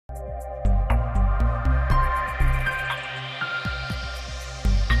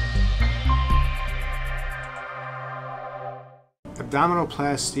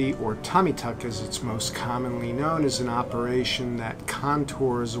Abdominoplasty, or tummy tuck as it's most commonly known, is an operation that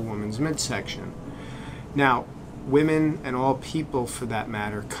contours a woman's midsection. Now, women, and all people for that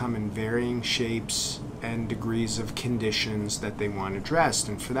matter, come in varying shapes and degrees of conditions that they want addressed,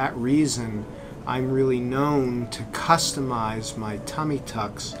 and for that reason I'm really known to customize my tummy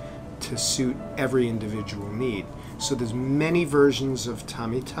tucks to suit every individual need. So there's many versions of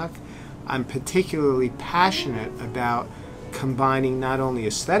tummy tuck. I'm particularly passionate about combining not only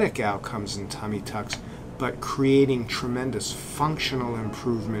aesthetic outcomes in tummy tucks, but creating tremendous functional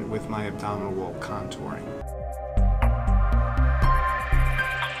improvement with my abdominal wall contouring.